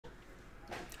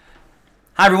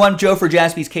Hi everyone, Joe for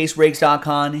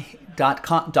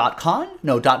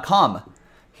jaspyscasebreaks.com.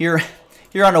 Here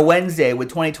on a Wednesday with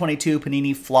 2022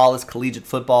 Panini Flawless Collegiate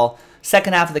Football.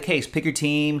 Second half of the case. Pick your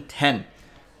team 10.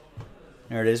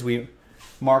 There it is. We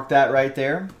marked that right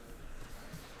there.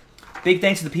 Big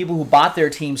thanks to the people who bought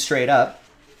their team straight up.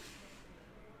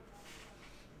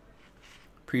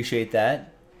 Appreciate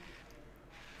that.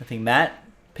 I think Matt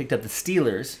picked up the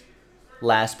Steelers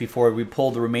last before we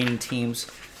pulled the remaining teams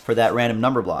for that random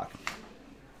number block.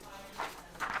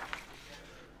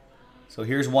 So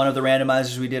here's one of the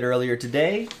randomizers we did earlier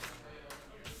today.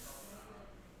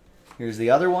 Here's the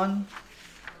other one.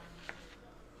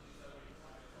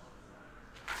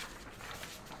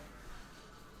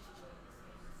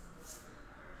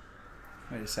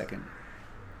 Wait a second.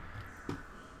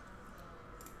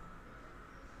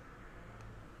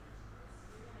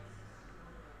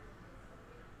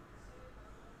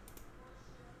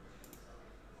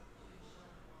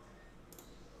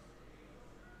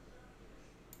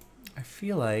 I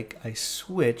feel like I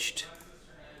switched.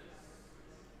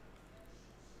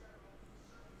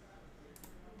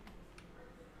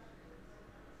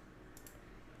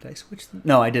 Did I switch them?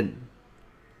 No, I didn't.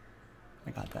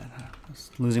 I got that. I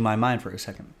was losing my mind for a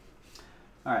second.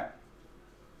 All right.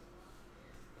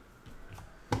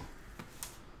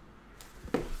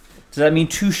 Does that mean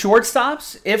 2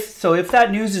 shortstops? If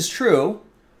that news is true,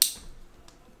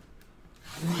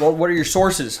 well, what are your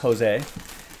sources, Jose?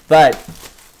 But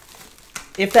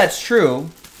if that's true,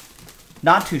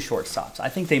 not 2 shortstops. I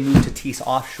think they moved Tatis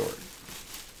off short.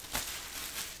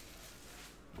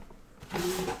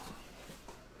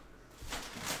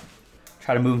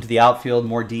 Try to move him to the outfield,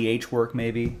 more DH work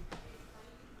maybe.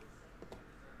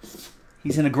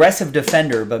 He's an aggressive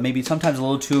defender, but maybe sometimes a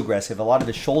little too aggressive. A lot of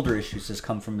his shoulder issues just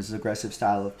come from his aggressive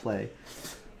style of play.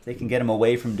 If they can get him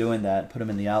away from doing that, put him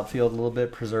in the outfield a little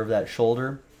bit, preserve that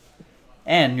shoulder.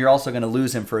 And you're also going to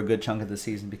lose him for a good chunk of the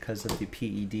season because of the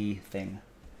PED thing,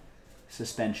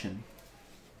 suspension.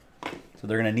 So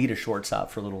they're going to need a shortstop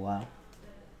for a little while.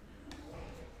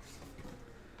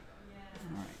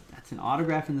 All right, that's an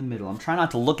autograph in the middle. I'm trying not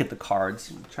to look at the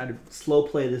cards. I'm trying to slow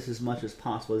play this as much as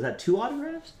possible. Is that 2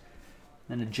 autographs?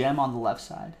 And a gem on the left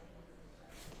side.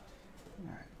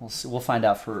 All right, we'll see. We'll find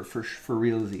out for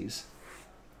realsies.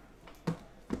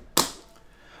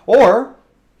 Or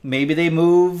maybe they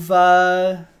move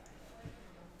Xander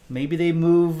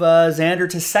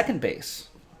to second base.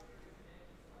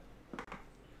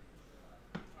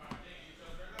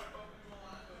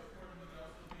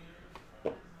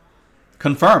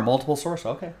 Confirm, multiple source.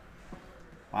 Okay.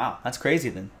 Wow, that's crazy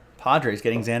then. Padres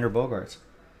getting Xander Bogaerts.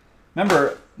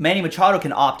 Remember, Manny Machado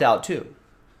can opt out too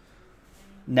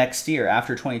next year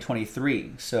after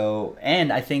 2023. So,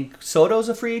 and I think Soto's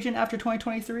a free agent after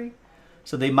 2023.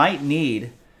 So they might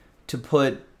need to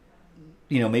put,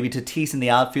 maybe Tatis in the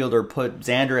outfield or put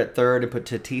Xander at third and put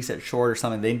Tatis at short or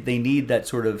something. They need that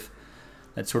sort of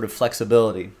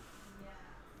flexibility.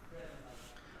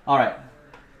 All right.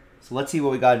 So let's see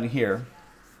what we got in here.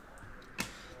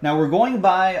 Now we're going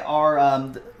by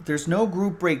our, there's no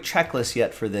group break checklist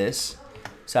yet for this.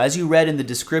 So as you read in the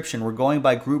description, we're going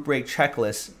by group break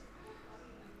checklist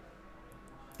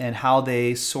and how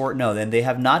they sort. No, then they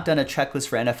have not done a checklist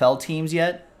for NFL teams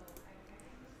yet.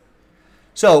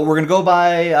 So we're going to go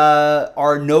by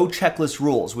our no checklist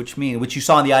rules, which you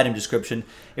saw in the item description.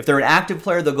 If they're an active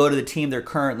player, they'll go to the team they're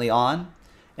currently on.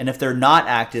 And if they're not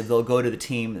active, they'll go to the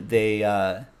team they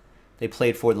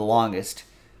played for the longest.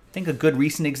 I think a good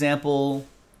recent example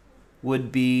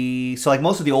would be, so like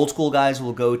most of the old school guys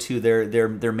will go to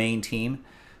their main team,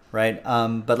 right?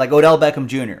 But like Odell Beckham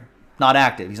Jr., not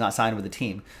active. He's not signed with the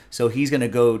team. So he's going to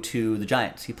go to the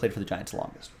Giants. He played for the Giants the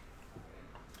longest.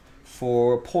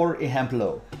 Por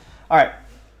ejemplo. All right.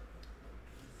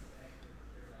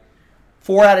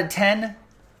 4 out of 10,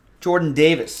 Jordan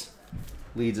Davis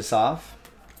leads us off.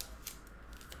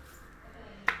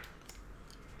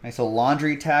 Nice little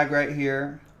laundry tag right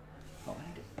here. Oh,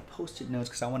 I need Post-it notes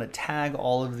because I want to tag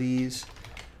all of these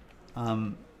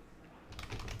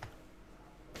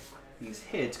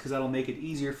hits because that'll make it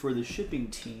easier for the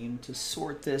shipping team to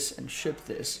sort this and ship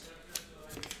this.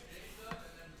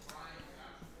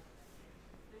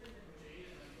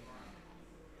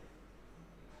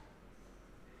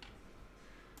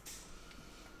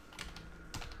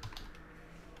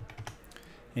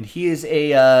 And he is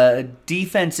a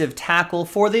defensive tackle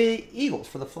for the Eagles,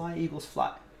 for the Fly Eagles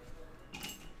Fly.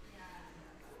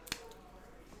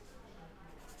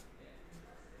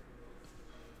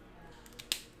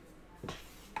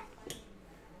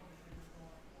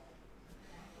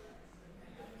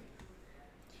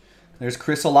 There's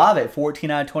Chris Olave, 14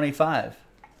 out of 25.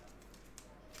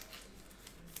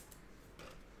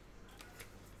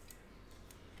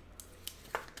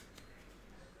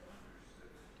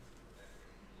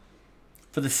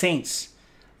 for the Saints.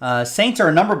 Saints are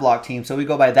a number block team, so we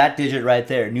go by that digit right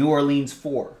there. New Orleans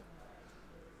 4.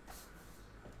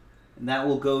 And that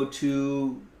will go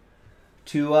to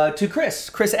Chris.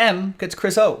 Chris M gets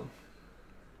Chris O.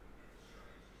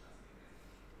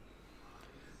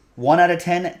 1 out of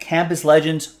 10, Campus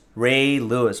Legends, Ray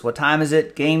Lewis. What time is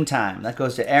it? Game time. That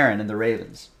goes to Aaron and the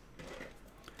Ravens.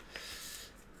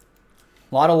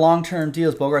 A lot of long-term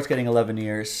deals. Bogart's getting 11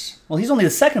 years. Well, he's only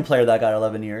the second player that got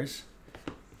 11 years.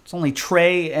 It's only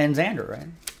Trey and Xander, right?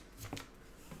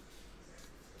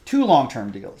 2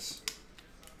 long-term deals.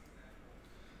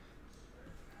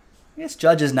 I guess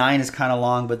Judge's 9 is kind of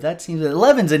long, but that seems...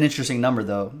 11's an interesting number,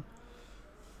 though.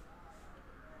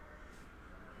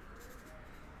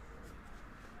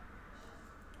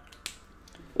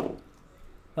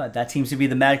 But that seems to be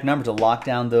the magic number to lock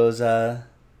down those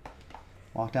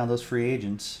free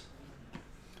agents.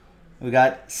 We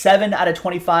got 7 out of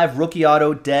 25 rookie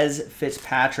auto, Dez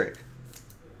Fitzpatrick.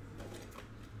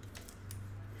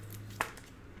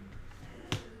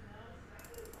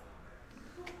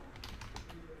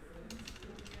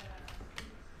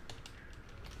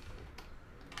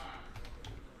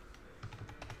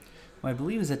 Well, I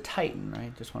believe is a Titan,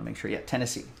 right? Just want to make sure. Yeah,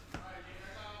 Tennessee.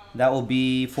 That will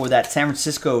be for that San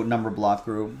Francisco number block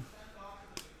group.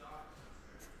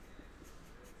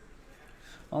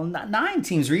 Well, 9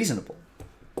 seems reasonable.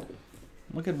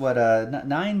 Look at what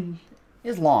 9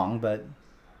 is long, but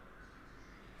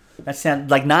that sounds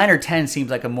like 9 or 10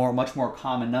 seems like a much more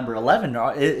common number. 11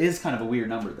 is kind of a weird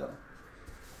number, though.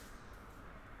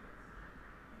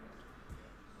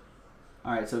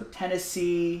 All right, so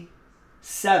Tennessee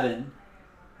 7.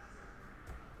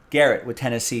 Garrett with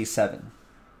Tennessee 7.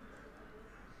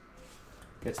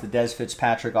 Gets the Dez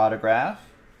Fitzpatrick autograph.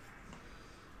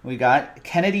 We got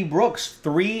Kennedy Brooks,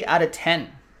 3 out of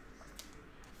 10.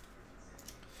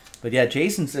 But yeah,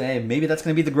 Jason's maybe that's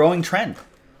going to be the growing trend.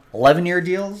 11-year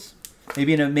deals.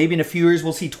 Maybe in a few years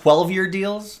we'll see 12-year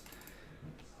deals.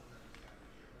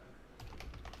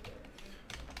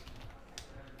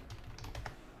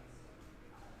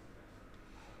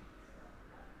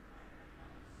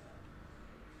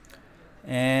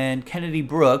 And Kennedy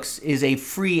Brooks is a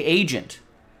free agent.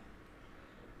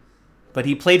 But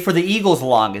he played for the Eagles the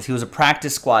longest. He was a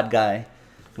practice squad guy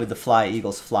with the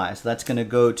Eagles Fly. So that's going to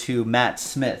go to Matt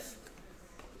Smith.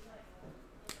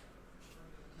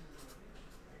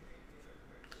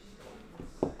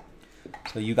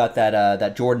 So you got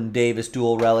that Jordan Davis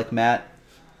dual relic, Matt.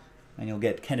 And you'll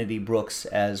get Kennedy Brooks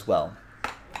as well.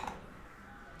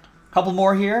 Couple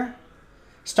more here.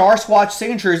 Star Swatch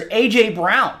signatures, A.J.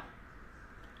 Brown.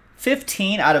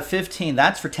 15 out of 15.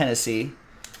 That's for Tennessee.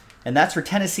 And that's for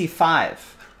Tennessee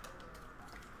 5.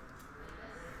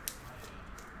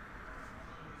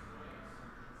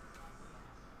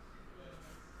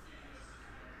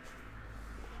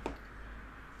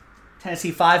 Tennessee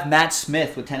 5, Matt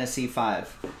Smith with Tennessee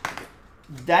 5.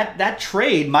 That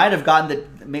trade might have gotten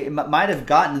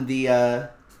the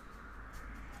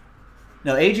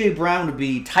no, AJ Brown would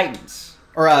be Titans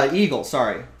or Eagles,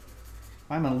 sorry.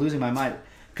 Why am I losing my mind?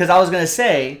 Because I was going to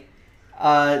say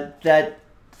that the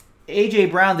A.J.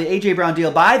 Brown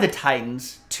deal by the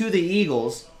Titans to the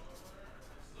Eagles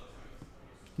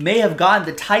may have gotten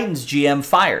the Titans GM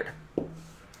fired.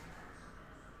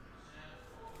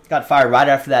 Got fired right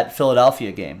after that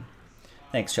Philadelphia game.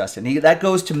 Thanks, Justin. That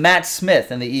goes to Matt Smith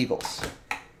and the Eagles.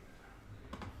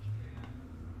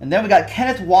 And then we got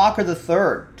Kenneth Walker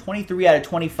III, 23 out of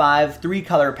 25,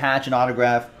 3-color patch and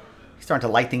autograph. He's starting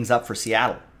to light things up for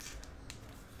Seattle.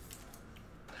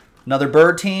 Another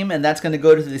Bird team, and that's going to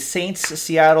go to the Saints,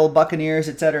 Seattle, Buccaneers,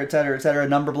 etc., etc., etc.,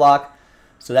 number block.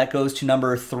 So that goes to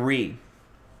number 3.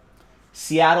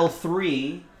 Seattle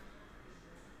 3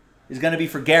 is going to be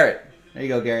for Garrett. There you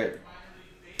go, Garrett.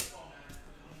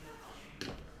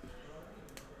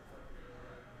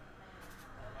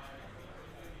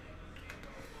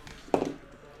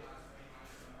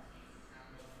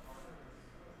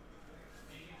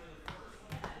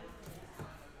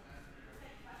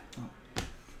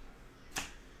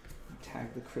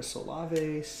 Tag the Chris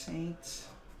Olave, Saints.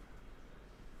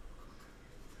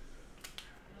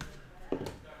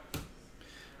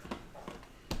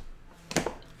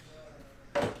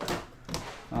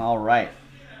 All right.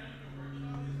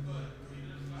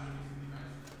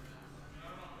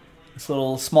 This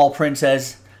little small print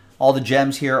says all the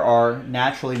gems here are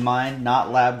naturally mined,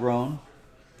 not lab grown.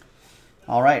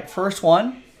 All right, first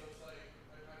one.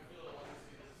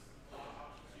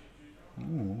 Ooh,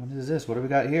 what is this? What do we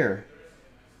got here?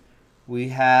 We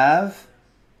have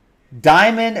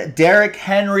Diamond Derrick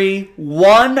Henry,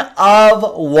 1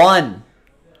 of 1.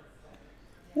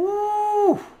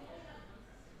 Woo!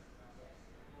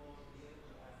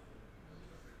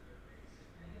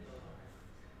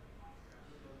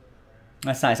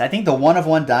 That's nice. I think the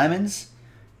 1/1 diamonds,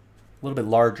 a little bit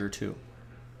larger too.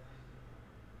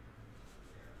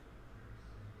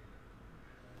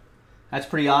 That's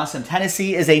pretty awesome.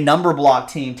 Tennessee is a number block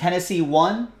team. Tennessee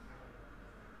 1.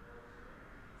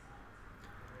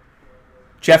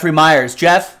 Jeffrey Myers.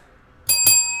 Jeff,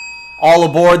 all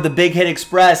aboard the Big Hit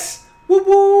Express. Whoop,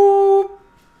 whoop.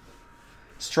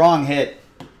 Strong hit.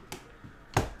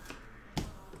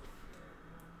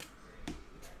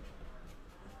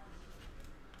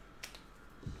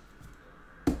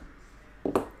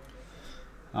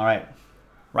 All right.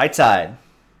 Right side.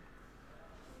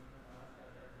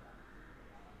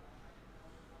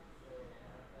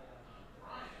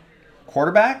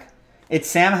 Quarterback? It's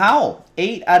Sam Howell.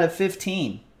 8 out of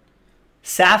 15.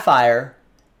 Sapphire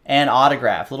and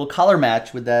autograph. Little color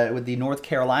match with the North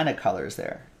Carolina colors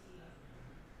there.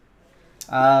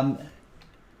 The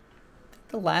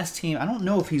last team, I don't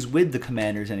know if he's with the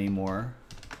Commanders anymore.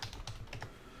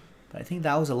 But I think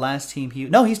that was the last team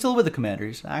no, he's still with the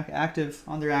Commanders. Active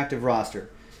on their active roster.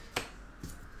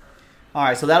 All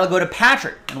right, so that'll go to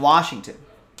Patrick in Washington.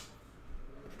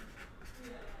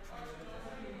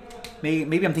 Maybe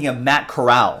I'm thinking of Matt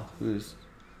Corral, who's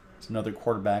another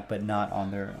quarterback, but not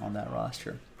on that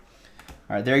roster.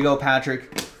 All right, there you go,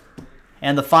 Patrick.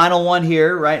 And the final one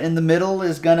here, right in the middle,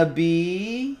 is gonna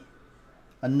be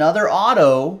another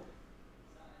auto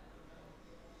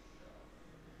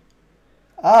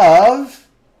of.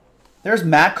 There's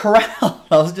Matt Corral.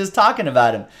 I was just talking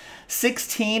about him.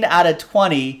 16 out of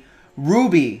 20,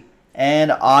 Ruby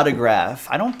and autograph.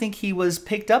 I don't think he was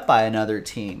picked up by another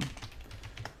team.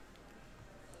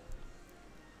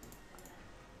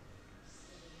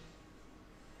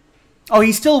 Oh,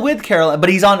 he's still with Carolina, but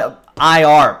he's on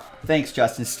IR. Thanks,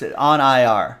 Justin. On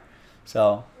IR.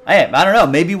 So, hey, I don't know.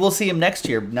 Maybe we'll see him next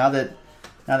year. Now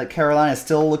that Carolina is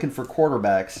still looking for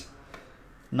quarterbacks.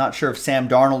 I'm not sure if Sam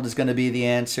Darnold is going to be the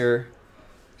answer.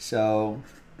 So,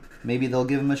 maybe they'll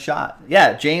give him a shot.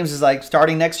 Yeah, James is like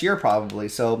starting next year probably.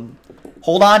 So,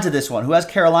 hold on to this one. Who has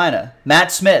Carolina?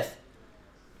 Matt Smith.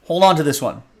 Hold on to this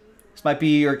one. This might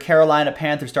be your Carolina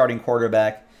Panther starting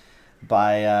quarterback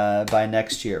by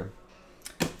next year.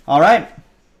 All right.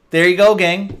 There you go,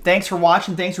 gang. Thanks for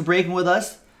watching. Thanks for breaking with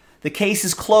us. The case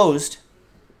is closed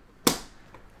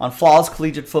on Flawless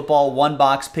Collegiate Football,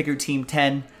 1-box, pick your team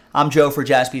 10. I'm Joe for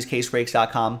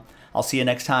JaspysCaseBreaks.com. I'll see you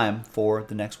next time for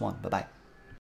the next one. Bye-bye.